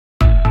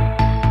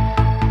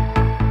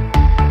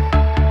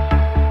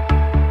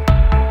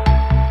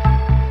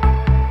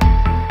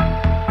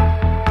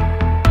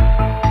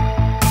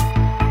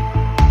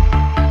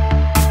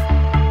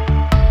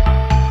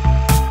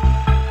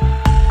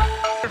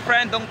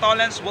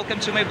Tolans.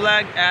 Welcome to my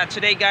vlog.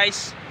 Today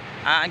guys,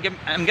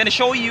 I'm gonna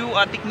show you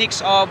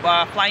techniques of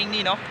flying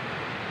knee. No?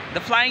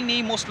 The flying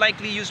knee most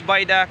likely used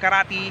by the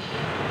karate,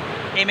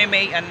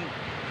 MMA and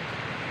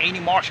any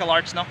martial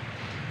arts. No?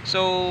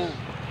 So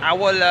I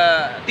will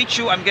teach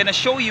you, I'm gonna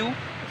show you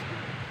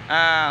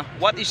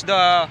what is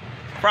the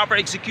proper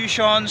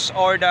executions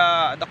or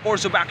the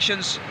course of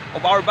actions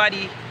of our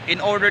body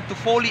in order to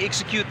fully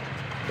execute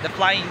the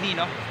flying knee.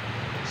 No?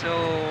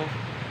 So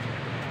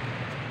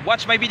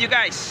watch my video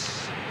guys.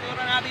 Ito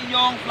na natin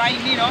yung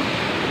flying knee, no?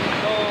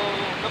 So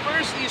the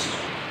first is,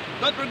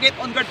 don't forget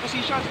on guard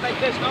positions like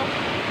this, no?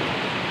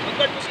 On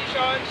guard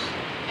positions,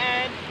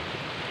 and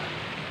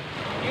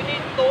you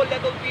need to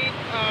little bit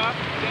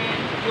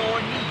bend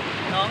your knee,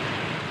 no?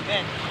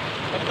 Then,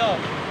 ganito.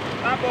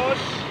 Tapos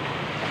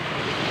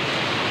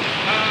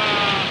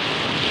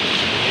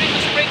you need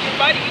to spring your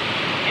body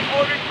in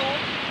order to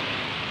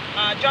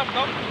jump,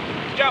 no?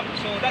 Jump.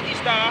 So that is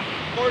the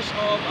course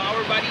of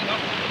our body, no?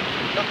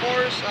 The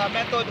course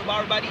method of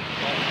our body,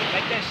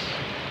 like this.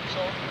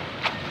 So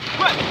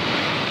what?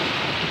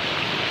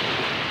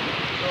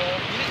 So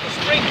you need to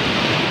spring.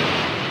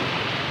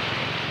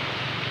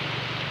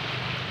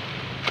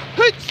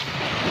 Hits.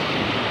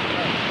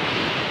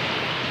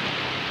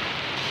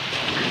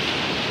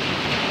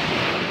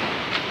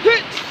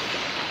 Hits.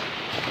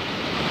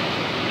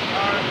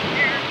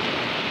 Here.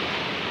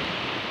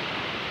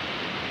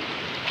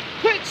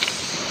 Hits.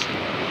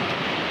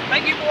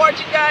 Thank you for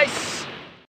watching, guys.